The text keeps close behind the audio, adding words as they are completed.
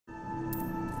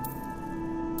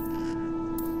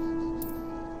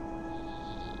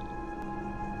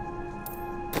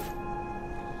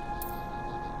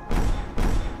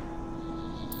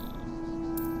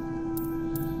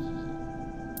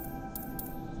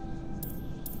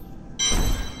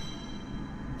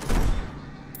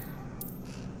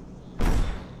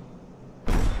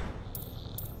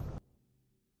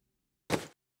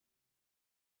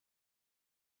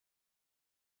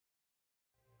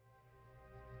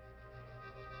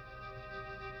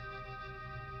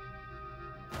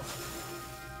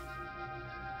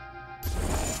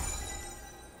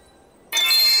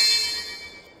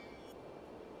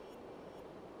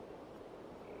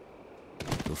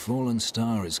fallen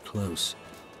star is close,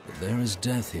 but there is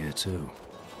death here too.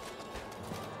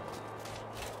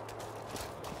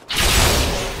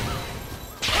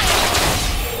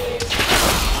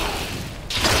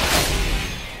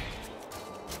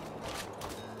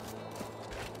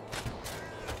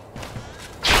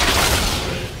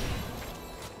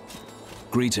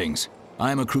 Greetings.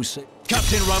 I am a crusade.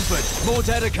 Captain Rumford, more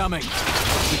dead are coming.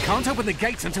 We can't open the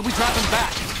gates until we drive them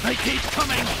back. They keep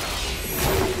coming.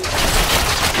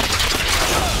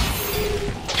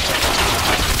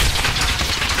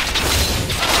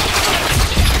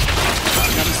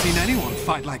 I've never seen anyone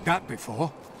fight like that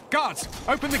before. Guards,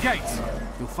 open the gates.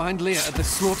 You'll find Leah at the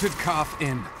Slaughtered Calf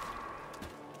Inn.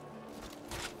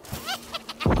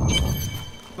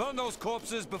 Burn those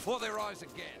corpses before they rise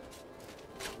again.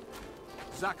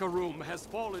 Zakharum has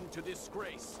fallen to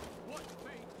disgrace. What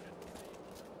fate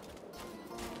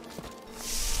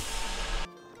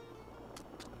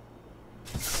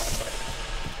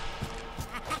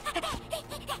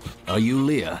Are you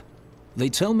Leah? They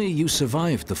tell me you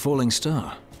survived the falling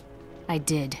star. I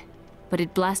did, but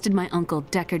it blasted my uncle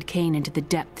Deckard Cain into the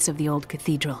depths of the old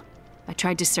cathedral. I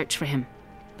tried to search for him,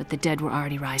 but the dead were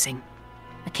already rising.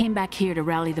 I came back here to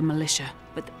rally the militia,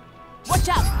 but Watch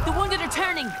out! The wounded are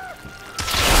turning!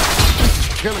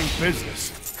 Killing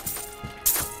business.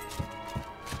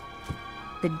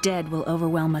 The dead will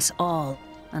overwhelm us all,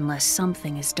 unless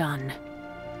something is done.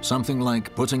 Something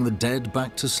like putting the dead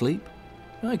back to sleep?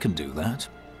 I can do that.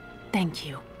 Thank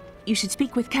you. You should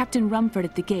speak with Captain Rumford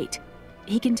at the gate.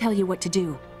 He can tell you what to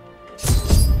do.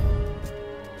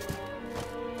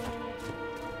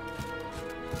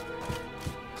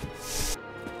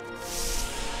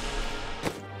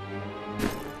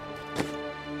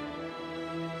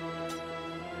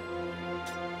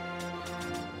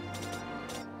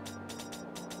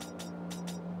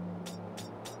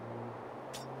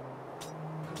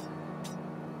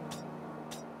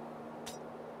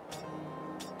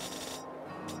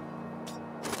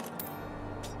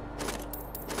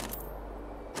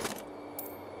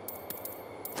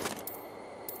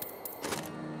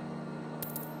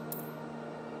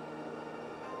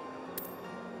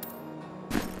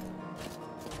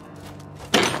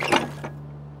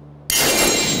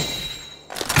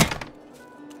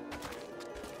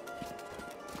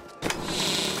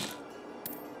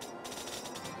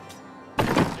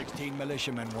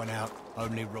 Militiamen went out,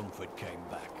 only Rumford came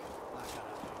back.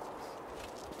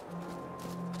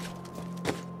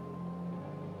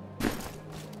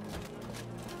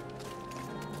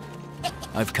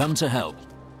 I've come to help.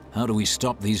 How do we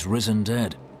stop these risen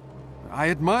dead? I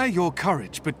admire your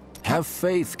courage, but... Have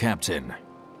faith, Captain.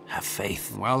 Have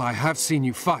faith. Well, I have seen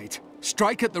you fight.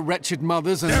 Strike at the wretched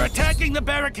mothers and... They're attacking the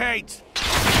barricades!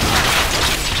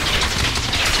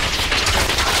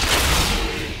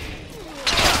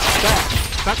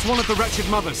 That's one of the wretched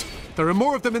mothers. There are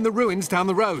more of them in the ruins down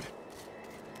the road.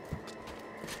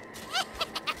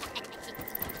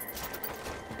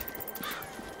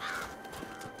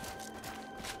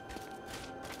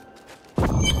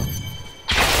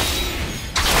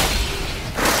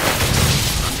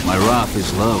 My wrath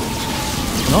is low.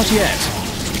 Not yet.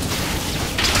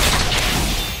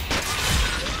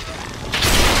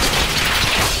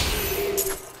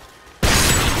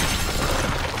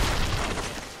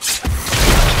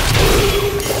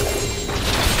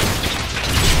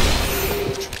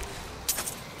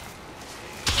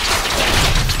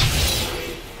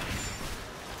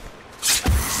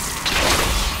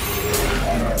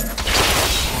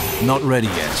 Not ready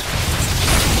yet.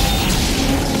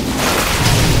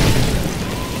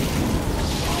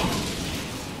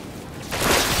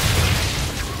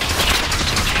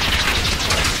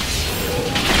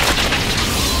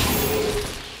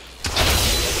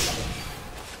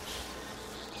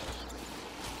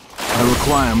 I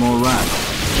require more wrath.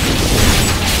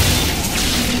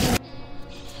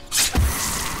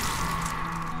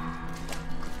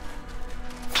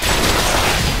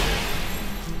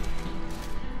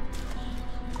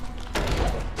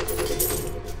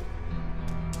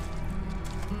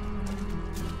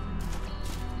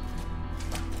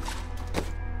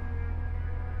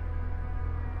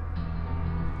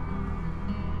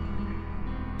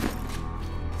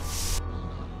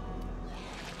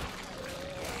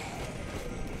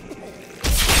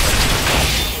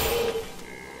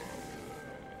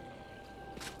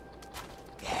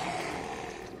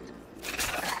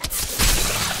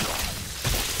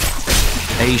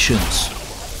 Patience.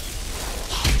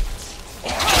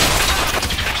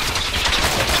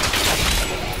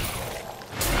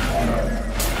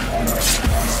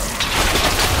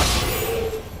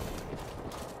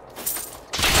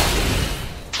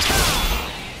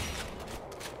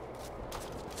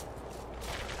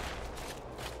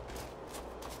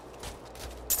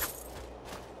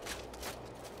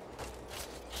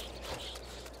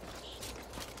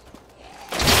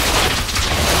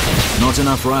 Not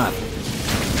enough wrath.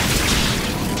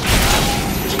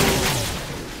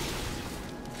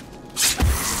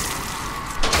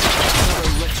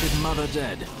 Another wretched mother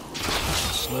dead.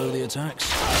 Slow the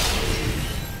attacks.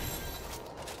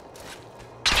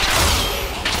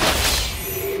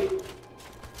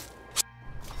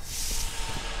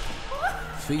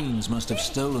 Fiends must have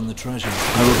stolen the treasure.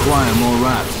 I require more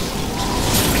wrath.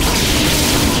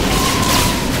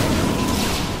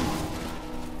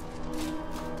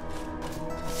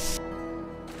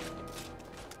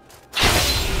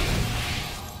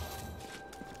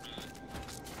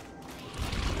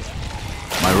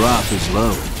 My wrath is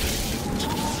low.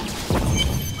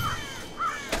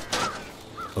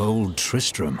 Old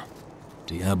Tristram.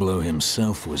 Diablo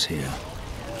himself was here.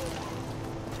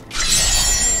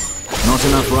 Not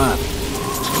enough wrath.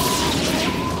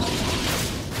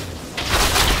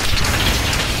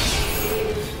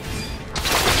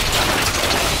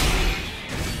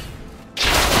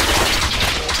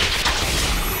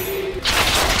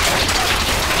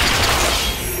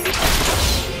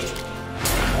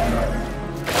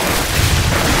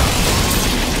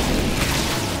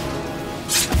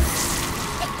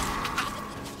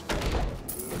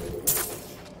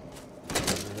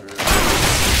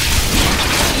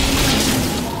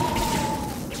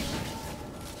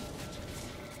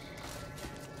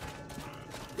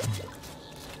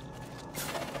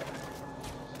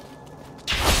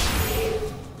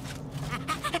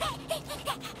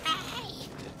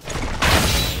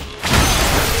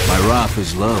 My wrath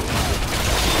is low.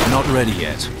 Not ready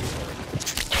yet.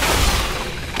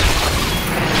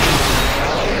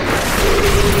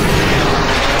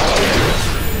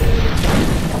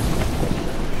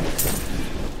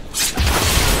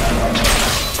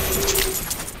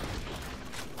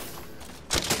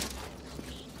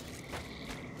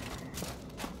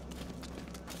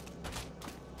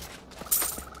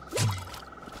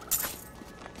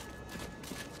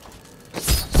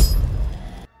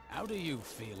 How do you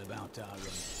feel about our run?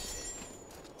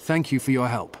 Thank you for your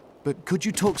help, but could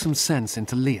you talk some sense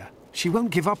into Leah? She won't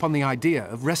give up on the idea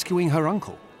of rescuing her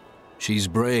uncle. She's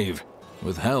brave.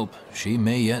 With help, she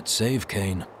may yet save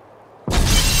Cain.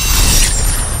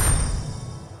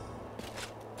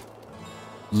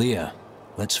 Leah,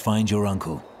 let's find your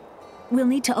uncle. We'll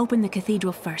need to open the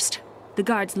cathedral first. The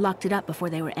guards locked it up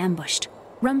before they were ambushed.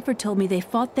 Rumford told me they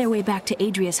fought their way back to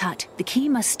Adria's hut. The key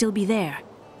must still be there.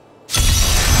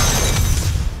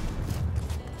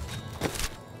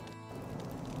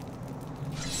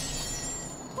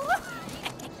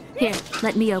 Here,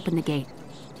 let me open the gate.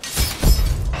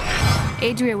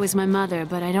 Adria was my mother,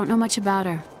 but I don't know much about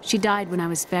her. She died when I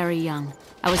was very young.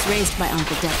 I was raised by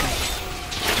Uncle Deckard.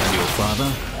 And your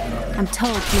father? I'm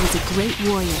told he was a great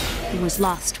warrior who was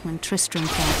lost when Tristram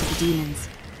fell to the demons.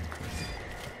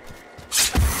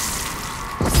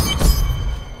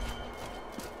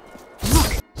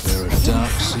 Look! There are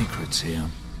dark secrets here.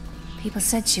 People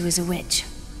said she was a witch,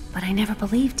 but I never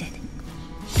believed it.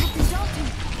 Captain Dalton!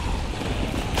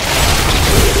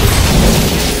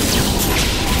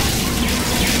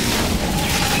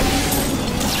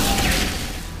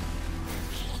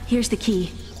 Here's the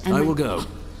key. And I will go.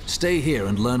 Stay here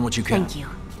and learn what you can. Thank you.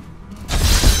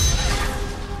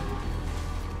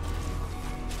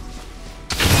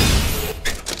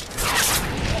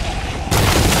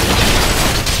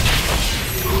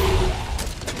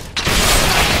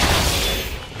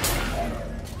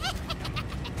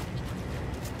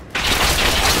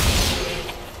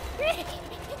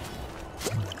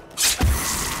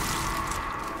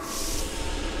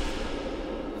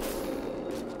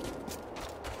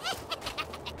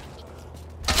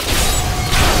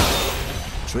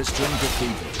 Tristram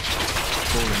Cathedral.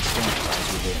 Fallen stone lies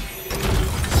within.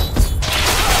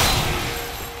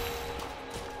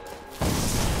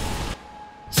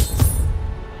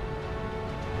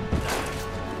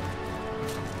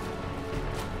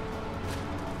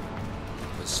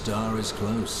 The star is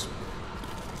close.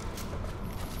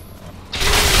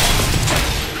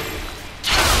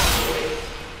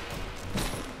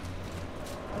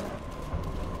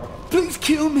 Please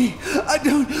kill me. I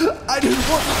don't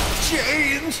want to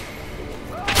change.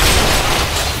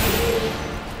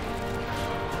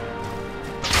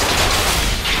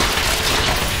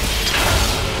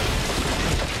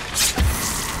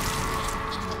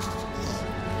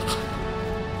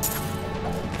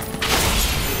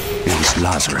 It was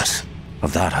Lazarus.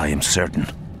 Of that I am certain.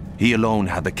 He alone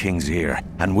had the king's ear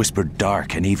and whispered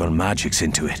dark and evil magics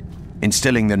into it,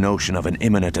 instilling the notion of an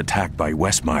imminent attack by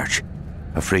Westmarch.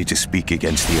 Afraid to speak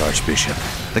against the Archbishop,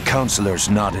 the councillors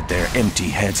nodded their empty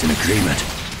heads in agreement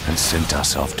and sent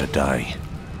us off to die.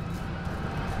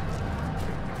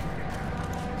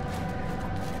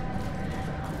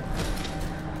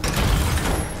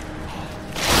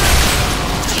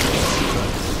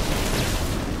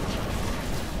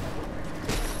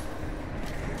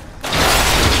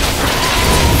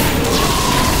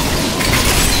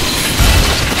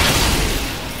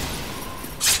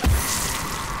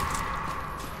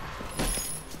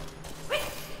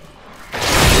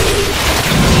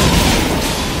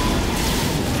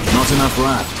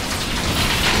 brat.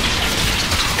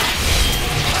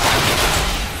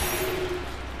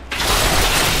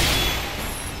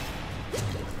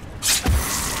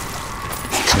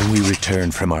 When we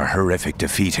returned from our horrific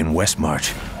defeat in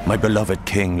Westmarch, my beloved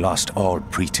king lost all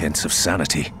pretense of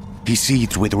sanity. He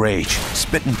seethed with rage,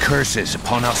 spitting curses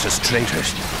upon us as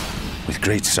traitors. With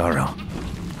great sorrow,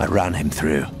 I ran him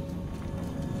through.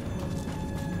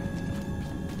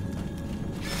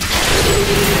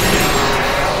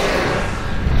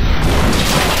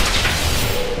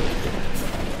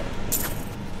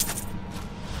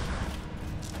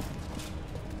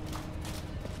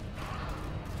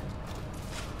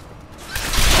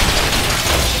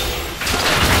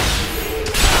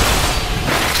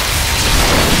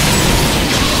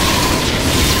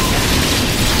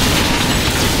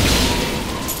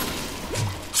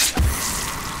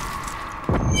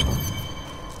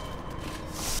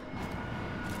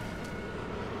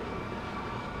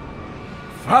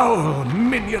 Foul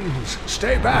minions,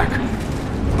 stay back!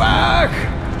 Back!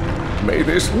 May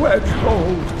this wedge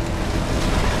hold.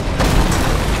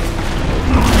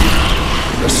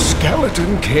 The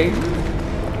Skeleton King?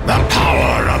 The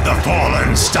power of the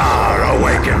fallen star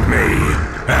awakened me,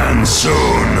 and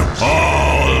soon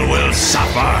all will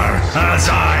suffer as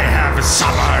I have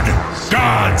suffered.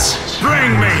 Gods,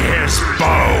 bring me his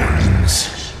bones!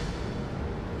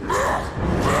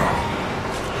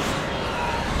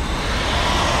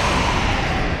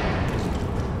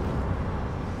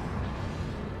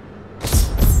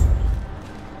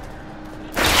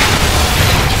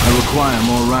 Require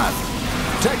more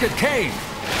wrath. Take it, Cain!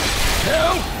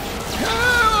 Help!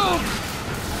 Help!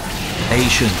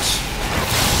 Patience.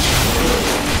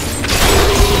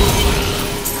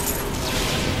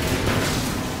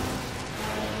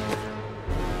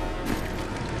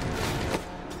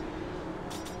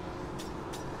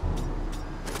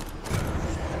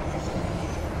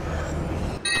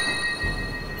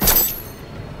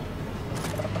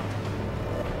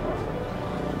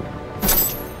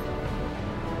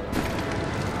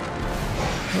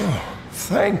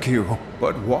 Thank you,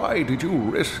 but why did you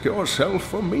risk yourself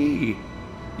for me?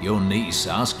 Your niece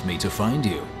asked me to find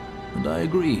you, and I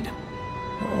agreed.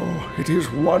 Oh, it is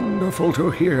wonderful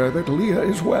to hear that Leah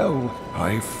is well.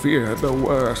 I feared the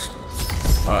worst.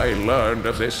 I learned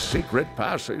of this secret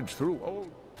passage through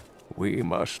old... We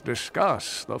must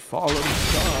discuss the fallen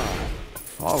star.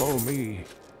 Follow me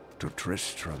to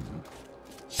Tristram.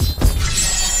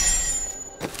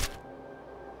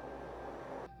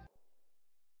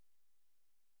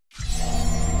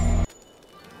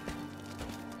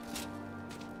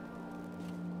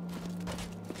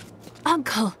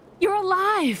 Uncle, you're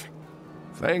alive!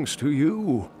 Thanks to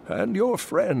you and your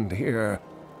friend here.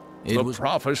 The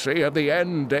prophecy of the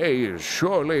end days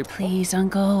surely... Please,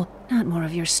 Uncle, not more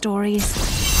of your stories.